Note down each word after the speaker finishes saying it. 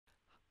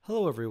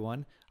Hello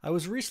everyone. I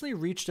was recently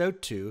reached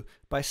out to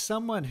by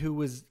someone who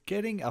was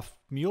getting a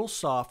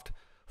MuleSoft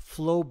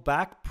flow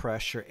back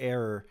pressure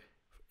error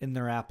in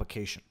their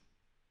application.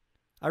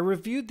 I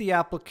reviewed the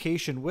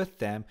application with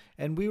them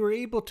and we were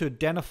able to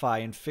identify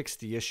and fix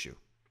the issue.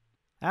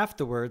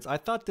 Afterwards, I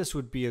thought this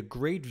would be a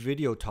great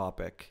video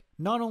topic,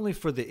 not only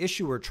for the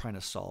issue we're trying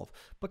to solve,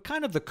 but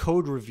kind of the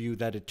code review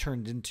that it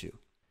turned into.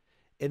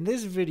 In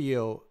this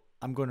video,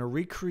 I'm going to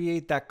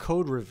recreate that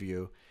code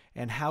review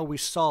and how we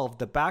solved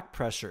the back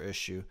pressure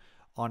issue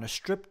on a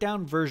stripped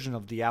down version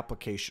of the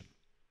application.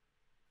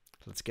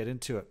 Let's get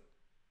into it.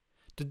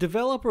 The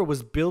developer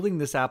was building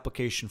this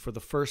application for the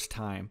first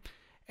time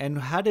and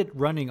had it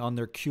running on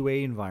their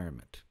QA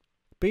environment.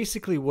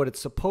 Basically what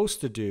it's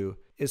supposed to do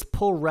is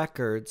pull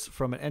records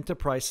from an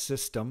enterprise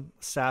system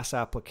SaaS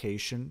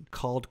application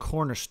called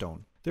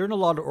Cornerstone. They're in a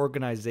lot of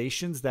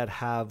organizations that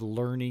have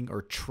learning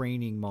or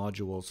training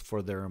modules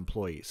for their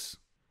employees.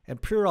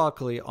 And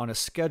periodically on a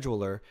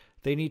scheduler,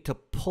 they need to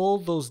pull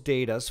those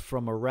data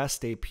from a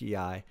REST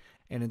API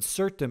and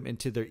insert them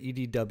into their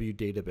EDW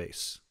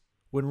database.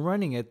 When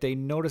running it, they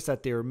noticed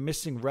that they were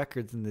missing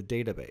records in the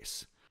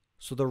database.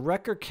 So the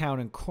record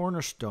count in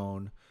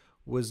Cornerstone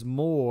was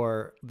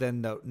more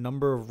than the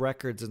number of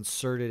records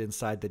inserted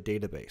inside the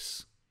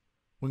database.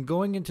 When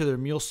going into their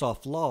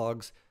MuleSoft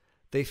logs,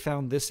 they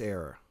found this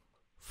error.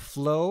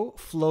 Flow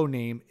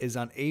name is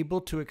unable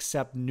to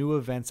accept new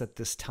events at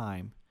this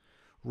time.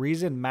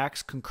 Reason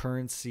max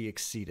concurrency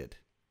exceeded.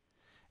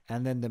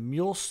 And then the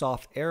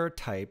MuleSoft error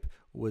type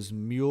was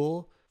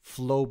Mule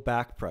flow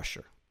back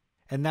pressure.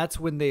 And that's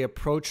when they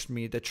approached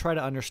me to try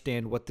to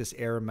understand what this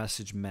error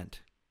message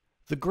meant.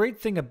 The great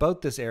thing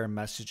about this error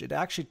message, it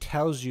actually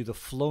tells you the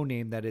flow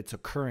name that it's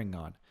occurring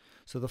on.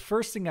 So the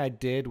first thing I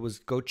did was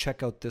go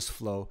check out this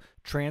flow,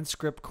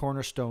 transcript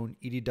Cornerstone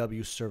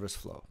EDW service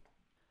flow.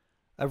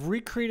 I've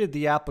recreated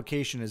the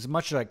application as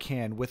much as I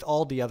can with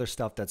all the other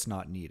stuff that's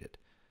not needed.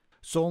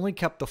 So only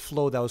kept the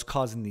flow that was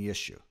causing the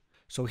issue.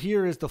 So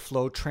here is the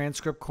flow,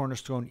 transcript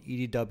Cornerstone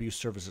EDW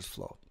services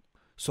flow.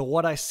 So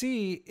what I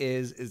see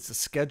is it's a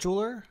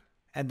scheduler,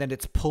 and then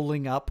it's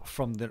pulling up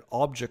from the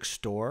object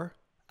store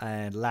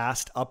and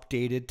last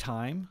updated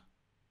time,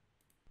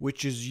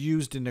 which is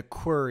used in a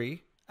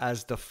query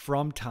as the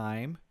from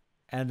time,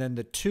 and then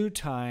the to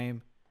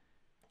time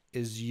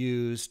is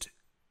used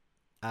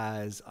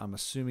as, I'm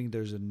assuming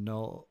there's a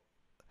now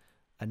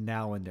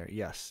in there,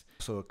 yes.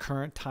 So a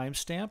current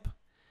timestamp.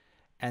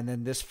 And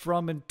then this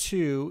from and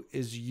to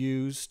is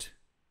used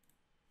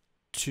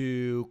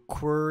to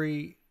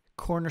query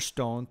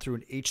Cornerstone through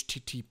an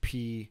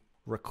HTTP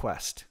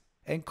request.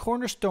 And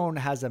Cornerstone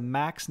has a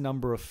max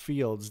number of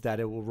fields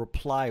that it will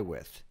reply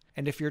with.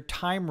 And if your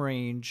time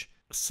range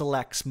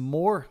selects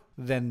more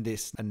than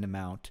this an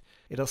amount,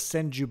 it'll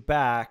send you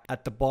back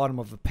at the bottom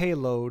of the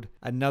payload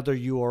another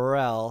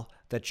URL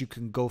that you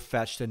can go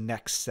fetch the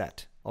next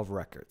set of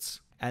records.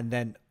 And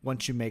then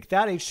once you make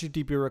that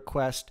HTTP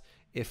request,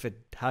 if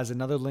it has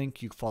another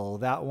link, you follow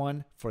that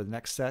one for the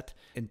next set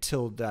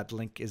until that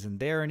link isn't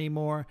there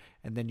anymore,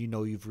 and then you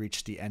know you've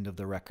reached the end of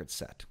the record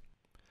set.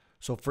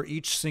 So for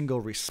each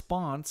single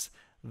response,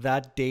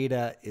 that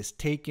data is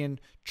taken,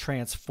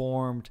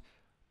 transformed,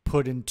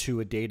 put into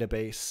a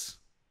database,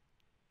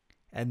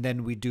 and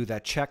then we do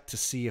that check to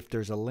see if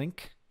there's a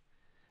link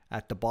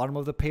at the bottom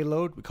of the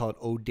payload. We call it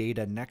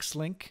OData next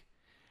link,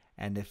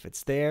 and if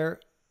it's there,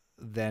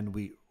 then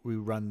we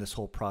run this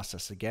whole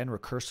process again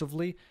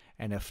recursively,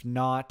 and if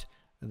not,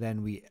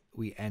 then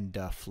we end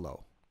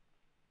flow.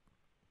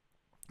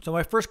 So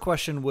my first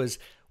question was,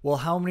 well,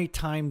 how many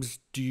times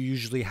do you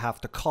usually have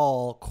to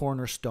call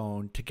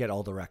Cornerstone to get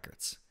all the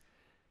records?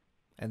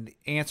 And the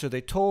answer they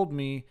told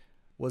me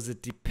was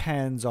it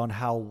depends on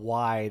how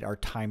wide our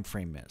time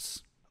frame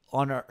is.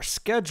 On our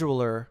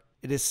scheduler,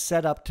 it is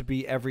set up to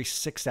be every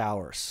 6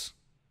 hours.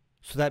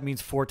 So that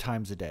means 4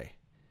 times a day.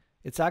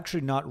 It's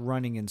actually not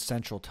running in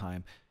central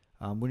time.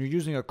 When you're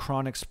using a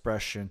cron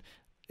expression,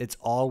 it's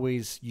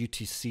always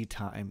UTC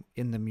time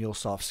in the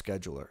MuleSoft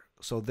scheduler.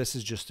 So this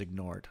is just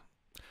ignored.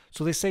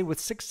 So they say with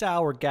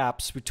 6-hour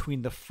gaps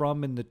between the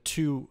from and the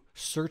to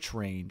search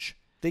range,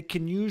 they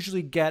can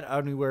usually get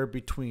anywhere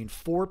between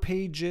 4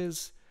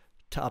 pages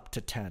to up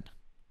to 10.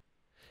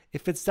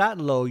 If it's that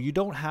low, you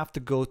don't have to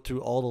go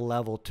through all the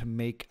level to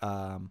make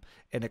an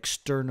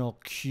external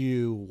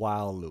queue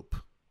while loop.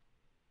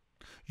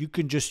 You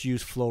can just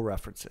use flow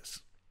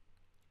references.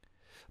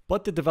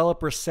 But the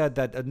developer said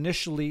that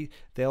initially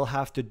they'll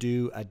have to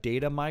do a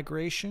data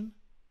migration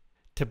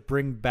to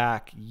bring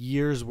back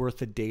years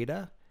worth of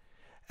data,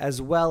 as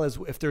well as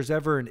if there's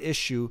ever an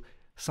issue,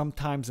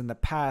 sometimes in the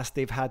past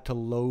they've had to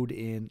load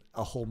in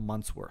a whole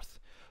month's worth.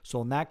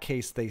 So in that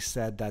case, they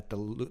said that the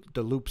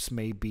loops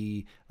may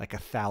be like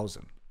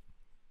 1,000.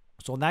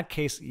 So in that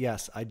case,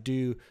 yes, I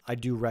do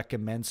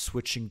recommend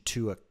switching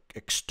to an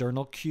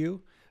external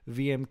queue.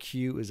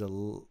 VMQ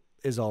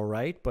is all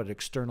right, but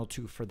external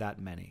to for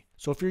that many.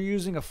 So if you're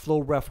using a flow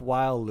ref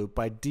while loop,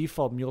 by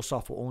default,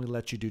 MuleSoft will only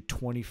let you do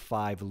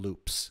 25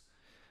 loops.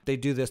 They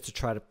do this to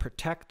try to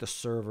protect the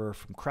server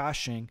from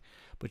crashing,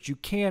 but you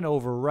can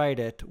overwrite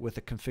it with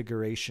a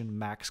configuration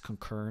max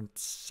concurrent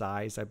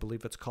size, I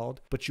believe it's called,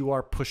 but you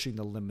are pushing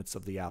the limits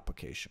of the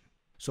application.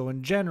 So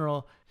in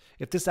general,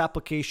 if this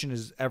application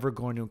is ever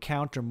going to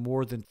encounter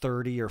more than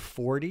 30 or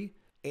 40,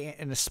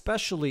 and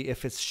especially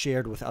if it's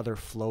shared with other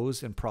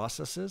flows and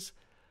processes,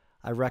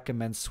 I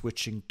recommend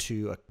switching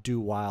to a do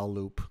while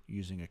loop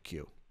using a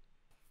queue.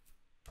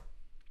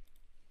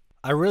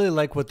 I really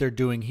like what they're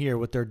doing here.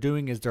 What they're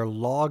doing is they're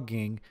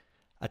logging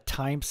a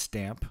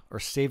timestamp or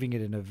saving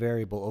it in a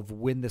variable of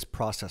when this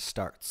process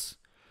starts.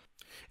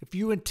 If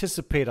you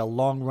anticipate a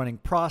long-running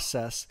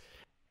process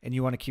and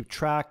you want to keep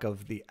track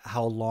of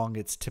how long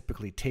it's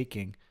typically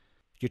taking,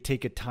 you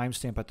take a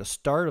timestamp at the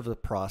start of the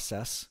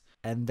process,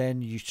 and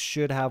then you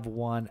should have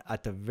one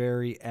at the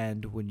very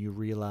end when you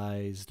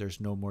realize there's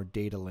no more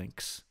data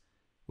links,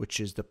 which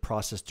is the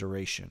process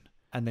duration.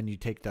 And then you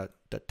take the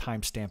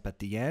timestamp at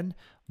the end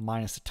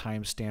minus the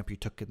timestamp you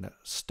took in the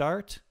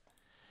start,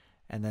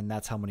 and then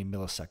that's how many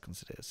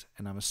milliseconds it is.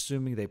 And I'm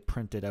assuming they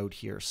print it out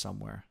here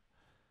somewhere.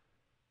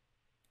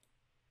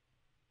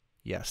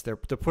 Yes, they're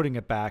putting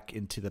it back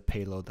into the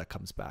payload that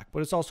comes back.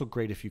 But it's also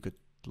great if you could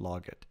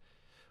log it,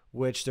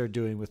 which they're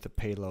doing with the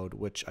payload,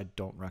 which I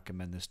don't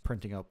recommend this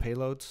printing out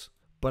payloads.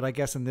 But I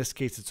guess in this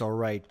case it's all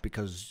right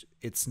because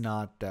it's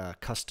not the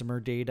customer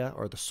data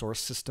or the source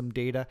system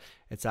data.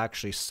 It's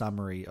actually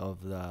summary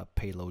of the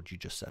payload you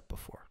just set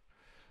before.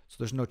 So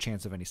there's no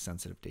chance of any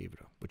sensitive data,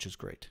 which is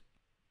great.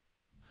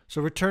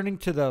 So returning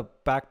to the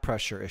back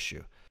pressure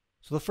issue.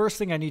 So the first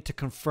thing I need to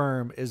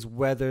confirm is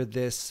whether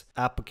this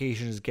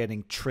application is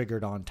getting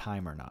triggered on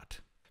time or not.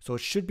 So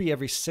it should be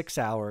every 6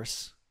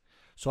 hours.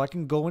 So I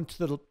can go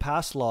into the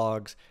past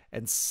logs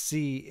and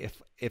see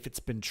if it's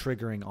been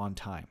triggering on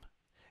time.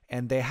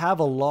 And they have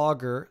a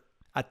logger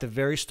at the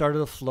very start of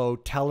the flow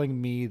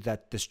telling me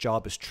that this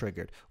job is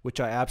triggered, which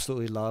I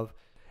absolutely love.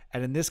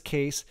 And in this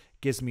case,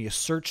 gives me a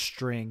search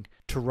string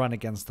to run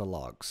against the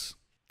logs.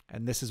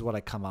 And this is what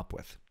I come up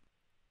with.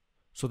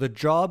 So the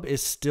job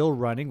is still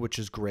running, which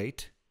is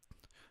great.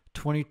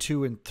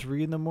 22 and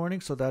 3 in the morning,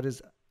 so that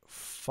is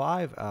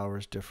 5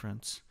 hours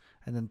difference.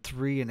 And then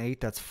 3 and 8,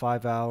 that's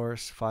 5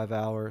 hours, 5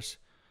 hours.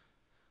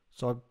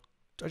 So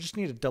I just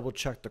need to double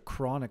check the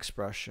cron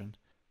expression.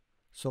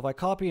 So if I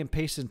copy and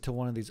paste into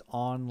one of these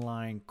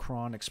online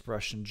cron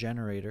expression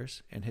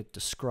generators and hit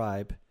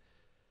describe,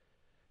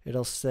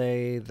 it'll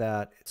say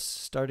that it's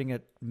starting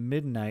at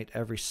midnight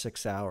every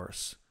 6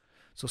 hours.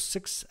 So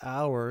 6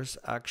 hours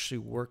actually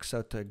works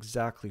out to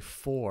exactly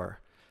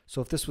 4.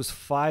 So if this was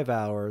 5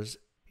 hours,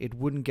 it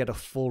wouldn't get a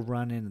full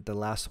run in at the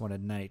last one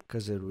at night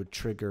because it would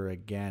trigger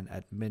again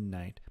at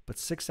midnight. But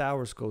 6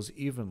 hours goes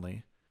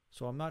evenly.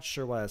 So I'm not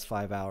sure why that's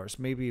 5 hours.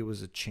 Maybe it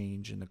was a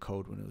change in the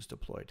code when it was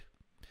deployed.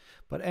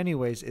 But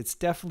anyways, it's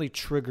definitely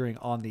triggering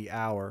on the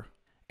hour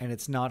and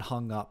it's not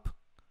hung up.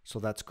 So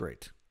that's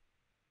great.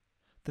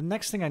 The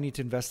next thing I need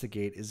to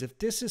investigate is if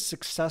this is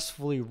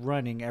successfully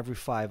running every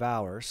 5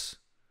 hours,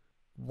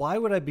 why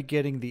would I be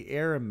getting the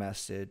error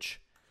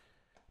message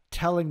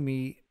telling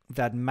me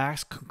that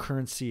max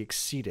concurrency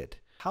exceeded?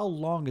 How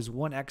long is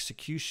one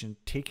execution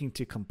taking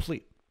to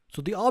complete?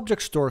 So the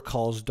object store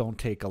calls don't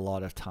take a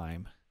lot of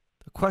time.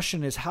 The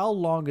question is, how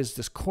long is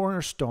this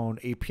cornerstone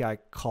API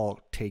call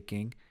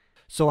taking?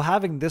 So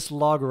having this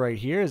log right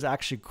here is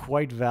actually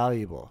quite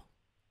valuable.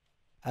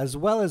 As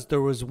well as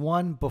there was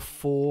one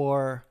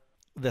before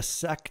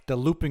the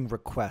looping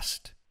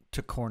request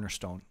to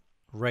cornerstone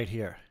right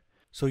here.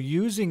 So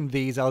using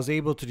these, I was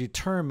able to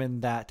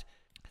determine that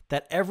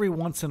every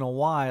once in a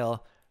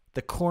while,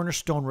 the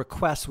cornerstone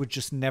request would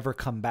just never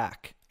come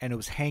back and it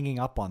was hanging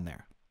up on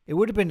there. It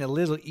would have been a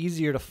little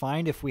easier to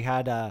find if we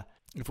had a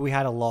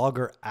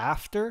logger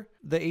after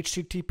the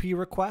HTTP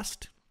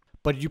request,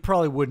 but you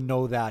probably wouldn't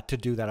know that to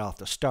do that off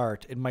the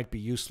start. It might be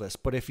useless.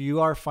 But if you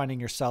are finding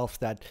yourself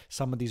that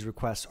some of these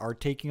requests are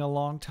taking a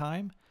long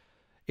time,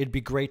 it'd be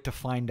great to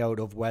find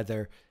out of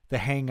whether the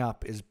hang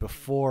up is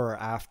before or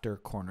after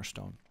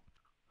Cornerstone.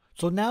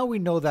 So now we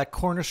know that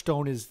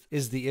Cornerstone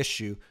is the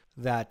issue,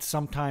 that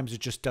sometimes it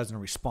just doesn't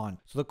respond.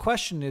 So the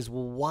question is,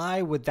 well,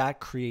 why would that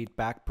create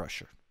back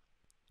pressure?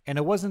 And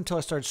it wasn't until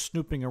I started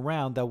snooping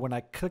around that when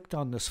I clicked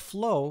on this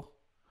flow,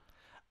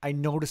 I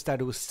noticed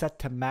that it was set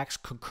to max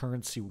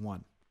concurrency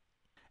 1.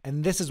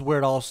 And this is where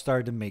it all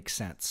started to make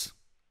sense.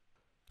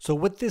 So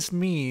what this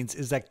means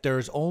is that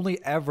there's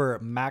only ever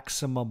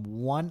maximum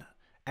 1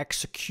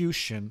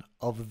 execution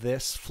of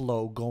this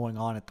flow going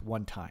on at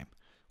one time.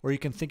 Or you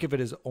can think of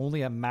it as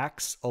only a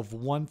max of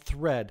 1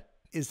 thread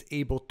is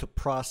able to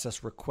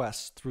process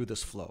requests through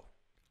this flow.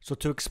 So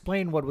to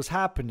explain what was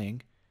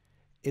happening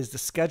is the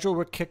schedule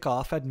would kick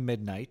off at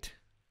midnight.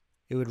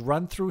 It would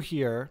run through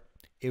here.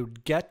 It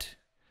would get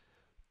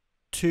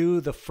to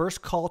the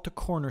first call to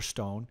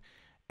Cornerstone,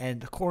 and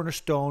the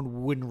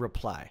Cornerstone wouldn't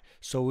reply.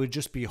 So it would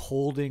just be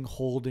holding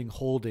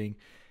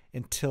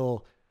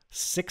until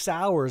 6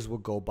 hours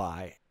would go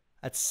by.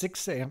 At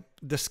 6 a.m.,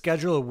 the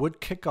scheduler would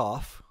kick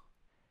off.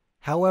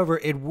 However,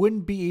 it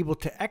wouldn't be able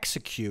to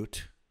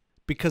execute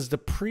because the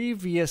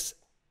previous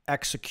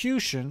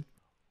execution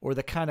or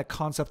the kind of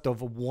concept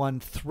of one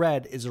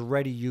thread is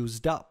already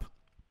used up.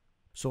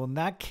 So in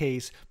that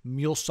case,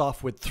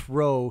 MuleSoft would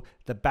throw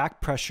the back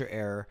pressure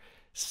error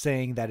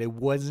saying that it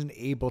wasn't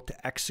able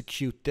to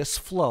execute this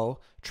flow,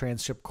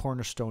 transcript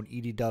cornerstone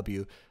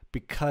EDW,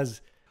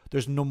 because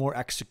there's no more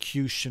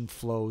execution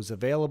flows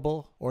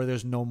available or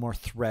there's no more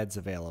threads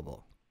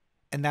available.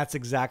 And that's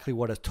exactly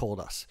what it told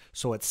us.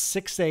 So at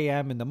 6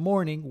 a.m. in the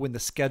morning, when the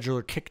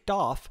scheduler kicked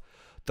off,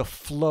 the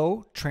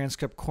flow,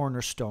 transcript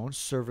cornerstone,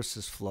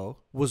 services flow,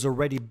 was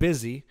already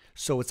busy,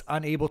 so it's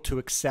unable to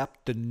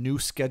accept the new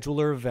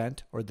scheduler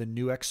event or the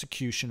new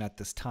execution at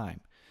this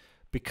time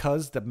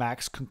because the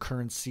max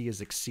concurrency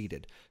is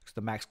exceeded. So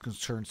the max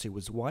concurrency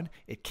was 1,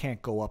 it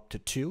can't go up to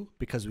 2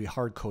 because we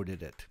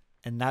hard-coded it.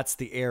 And that's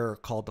the error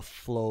called the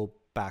flow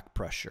back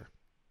pressure.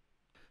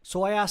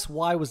 So I asked,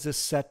 why was this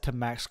set to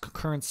max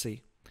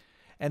concurrency?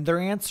 And their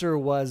answer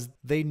was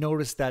they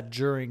noticed that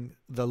during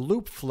the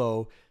loop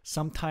flow,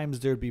 sometimes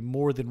there'd be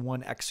more than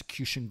one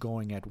execution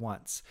going at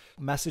once.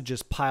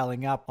 Messages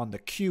piling up on the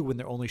queue when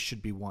there only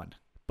should be one.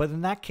 But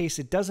in that case,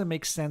 it doesn't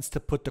make sense to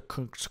put the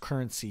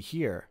concurrency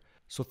here.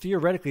 So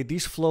theoretically,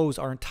 these flows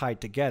aren't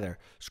tied together.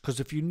 Because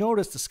if you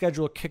notice the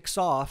scheduler kicks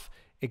off,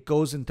 it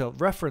goes into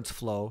reference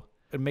flow,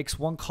 it makes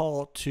one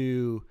call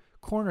to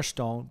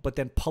Cornerstone, but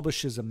then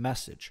publishes a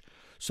message.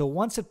 So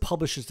once it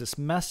publishes this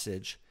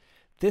message,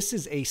 this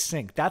is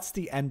async. That's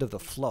the end of the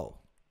flow.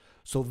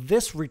 So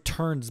this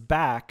returns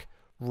back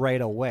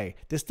right away.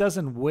 This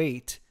doesn't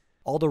wait.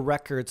 All the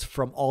records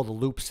from all the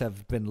loops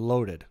have been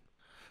loaded.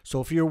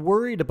 So if you're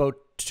worried about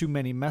too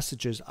many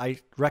messages, I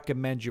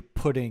recommend you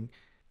putting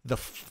the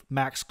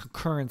max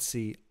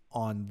concurrency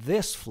on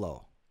this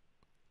flow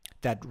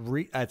that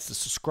adds the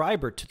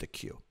subscriber to the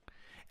queue.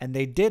 And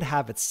they did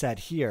have it set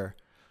here.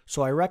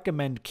 So I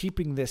recommend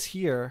keeping this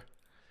here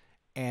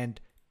and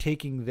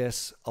taking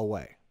this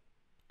away.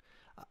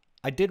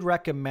 I did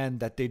recommend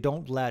that they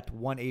don't let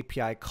one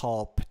API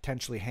call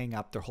potentially hang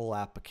up their whole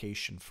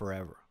application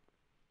forever.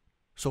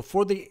 So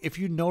if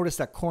you notice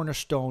that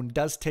Cornerstone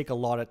does take a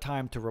lot of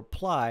time to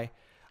reply,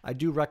 I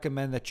do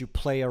recommend that you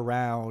play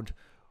around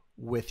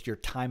with your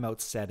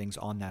timeout settings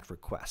on that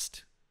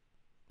request.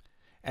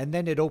 And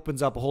then it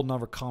opens up a whole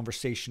nother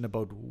conversation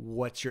about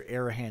what's your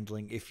error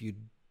handling if you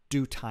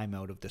do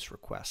timeout of this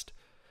request.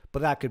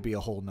 But that could be a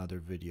whole nother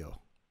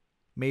video.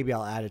 Maybe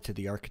I'll add it to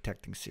the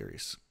architecting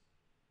series.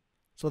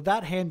 So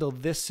that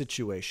handled this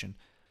situation.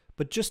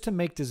 But just to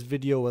make this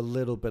video a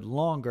little bit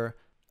longer,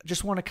 I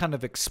just want to kind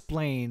of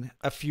explain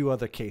a few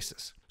other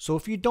cases. So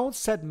if you don't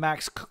set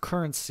max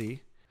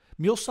concurrency,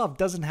 MuleSoft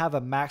doesn't have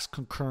a max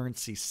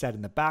concurrency set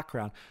in the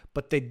background,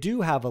 but they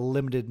do have a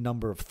limited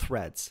number of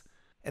threads.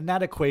 And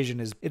that equation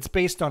it's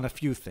based on a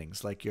few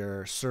things like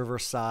your server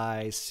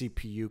size,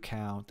 CPU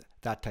count,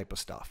 that type of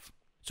stuff.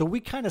 So we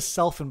kind of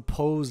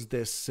self-imposed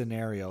this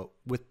scenario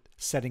with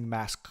setting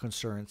max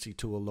concurrency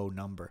to a low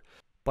number.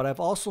 But I've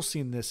also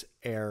seen this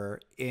error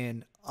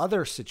in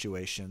other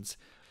situations,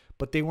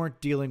 but they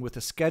weren't dealing with a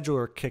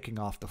scheduler kicking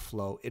off the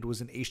flow. It was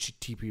an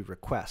HTTP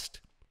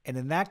request. And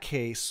in that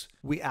case,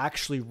 we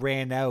actually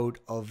ran out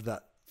of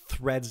the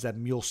threads that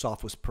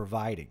MuleSoft was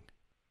providing.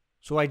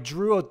 So I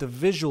drew out the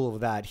visual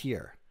of that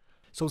here.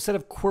 So instead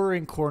of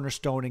querying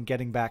Cornerstone and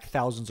getting back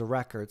thousands of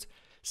records,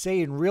 say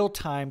in real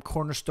time,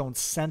 Cornerstone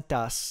sent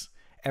us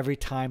every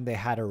time they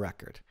had a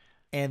record.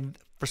 And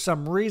for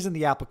some reason,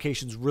 the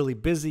application's really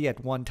busy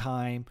at one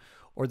time,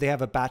 or they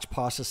have a batch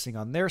processing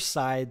on their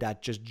side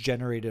that just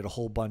generated a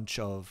whole bunch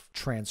of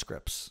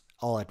transcripts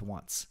all at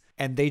once.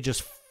 And they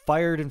just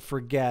fired and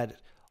forget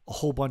a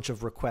whole bunch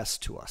of requests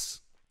to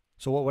us.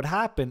 So what would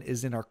happen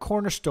is in our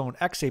Cornerstone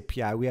X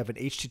API, we have an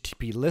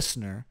HTTP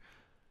listener,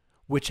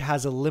 which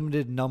has a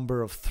limited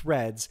number of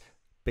threads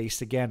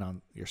based again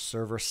on your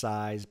server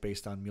size,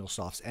 based on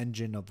MuleSoft's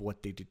engine of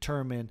what they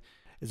determine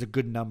is a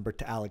good number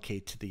to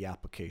allocate to the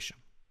application.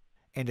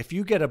 And if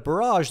you get a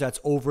barrage that's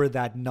over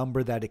that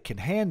number that it can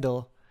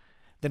handle,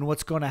 then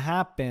what's going to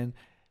happen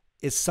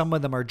is some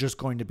of them are just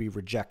going to be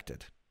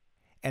rejected.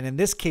 And in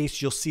this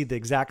case, you'll see the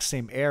exact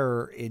same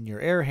error in your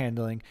error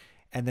handling,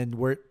 and then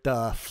where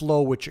the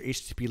flow with your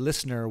HTTP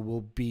listener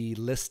will be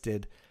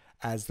listed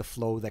as the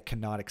flow that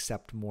cannot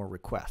accept more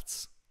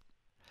requests.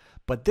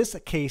 But this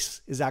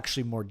case is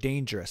actually more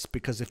dangerous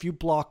because if you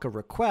block a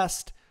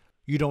request,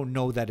 you don't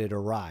know that it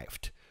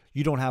arrived.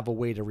 You don't have a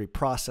way to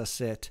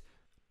reprocess it.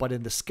 But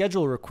in the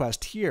schedule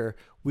request here,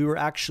 we were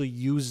actually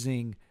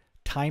using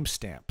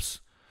timestamps.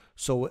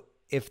 So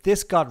if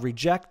this got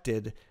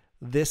rejected,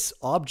 this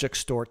object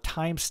store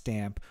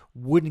timestamp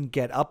wouldn't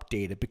get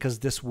updated because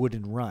this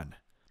wouldn't run.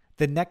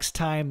 The next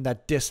time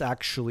that this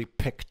actually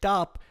picked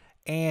up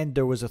and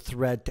there was a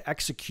thread to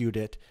execute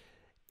it,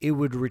 it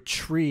would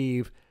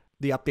retrieve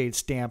the updated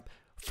stamp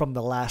from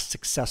the last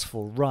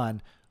successful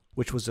run,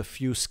 which was a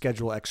few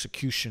schedule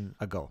execution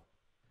ago.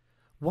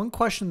 One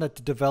question that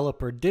the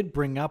developer did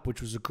bring up,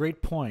 which was a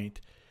great point,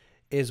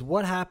 is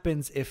what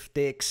happens if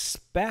they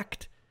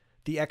expect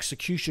the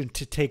execution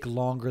to take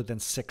longer than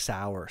 6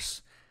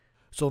 hours?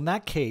 So in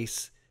that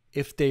case,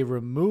 if they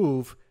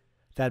remove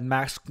that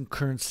max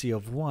concurrency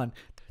of 1,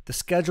 the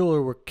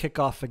scheduler will kick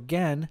off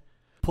again,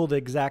 pull the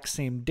exact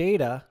same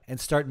data, and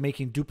start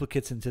making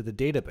duplicates into the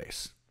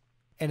database.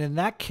 And in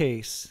that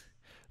case,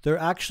 there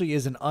actually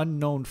is an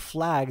unknown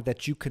flag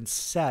that you can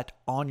set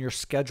on your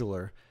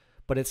scheduler,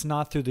 but it's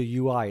not through the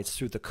UI, it's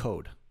through the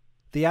code.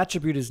 The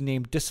attribute is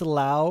named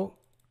disallow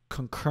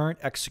concurrent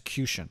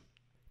execution.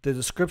 The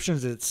description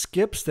is that it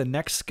skips the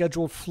next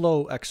scheduled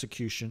flow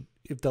execution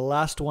if the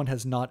last one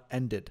has not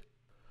ended.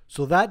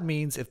 So that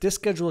means if this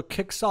scheduler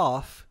kicks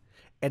off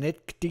and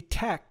it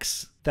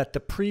detects that the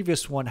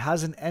previous one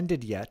hasn't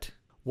ended yet,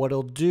 what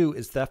it'll do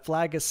is that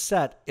flag is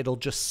set, it'll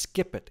just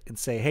skip it and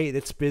say, hey,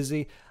 it's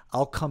busy,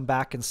 I'll come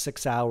back in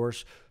 6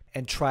 hours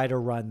and try to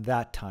run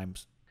that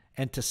times.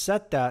 And to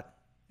set that,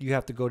 you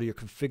have to go to your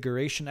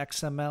configuration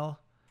XML,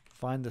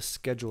 find the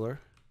scheduler,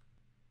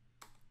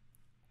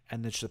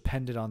 and it's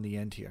dependent on the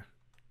end here.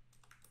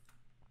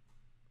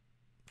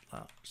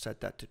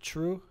 Set that to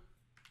true,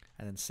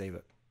 and then save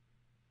it.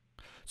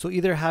 So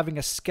either having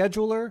a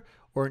scheduler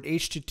or an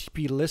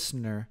HTTP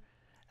listener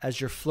as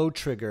your flow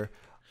trigger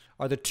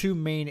are the two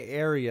main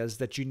areas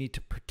that you need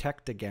to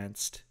protect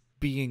against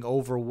being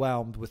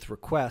overwhelmed with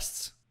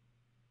requests.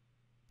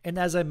 And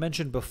as I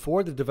mentioned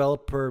before, the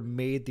developer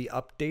made the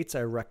updates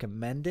I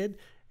recommended,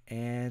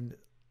 and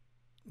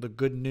the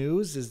good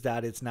news is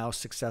that it's now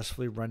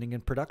successfully running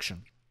in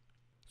production.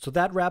 So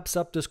that wraps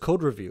up this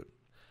code review.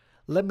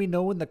 Let me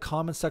know in the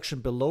comment section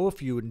below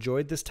if you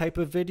enjoyed this type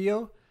of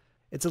video.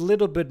 It's a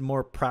little bit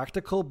more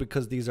practical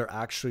because these are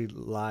actually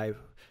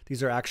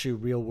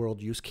real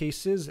world use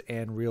cases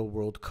and real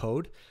world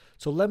code.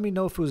 So let me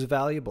know if it was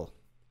valuable.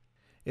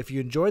 If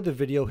you enjoyed the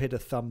video, hit a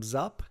thumbs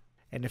up.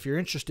 And if you're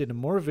interested in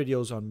more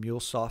videos on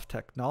MuleSoft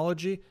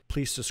technology,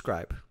 please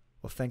subscribe.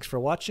 Well, thanks for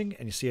watching,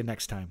 and see you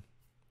next time.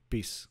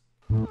 Peace.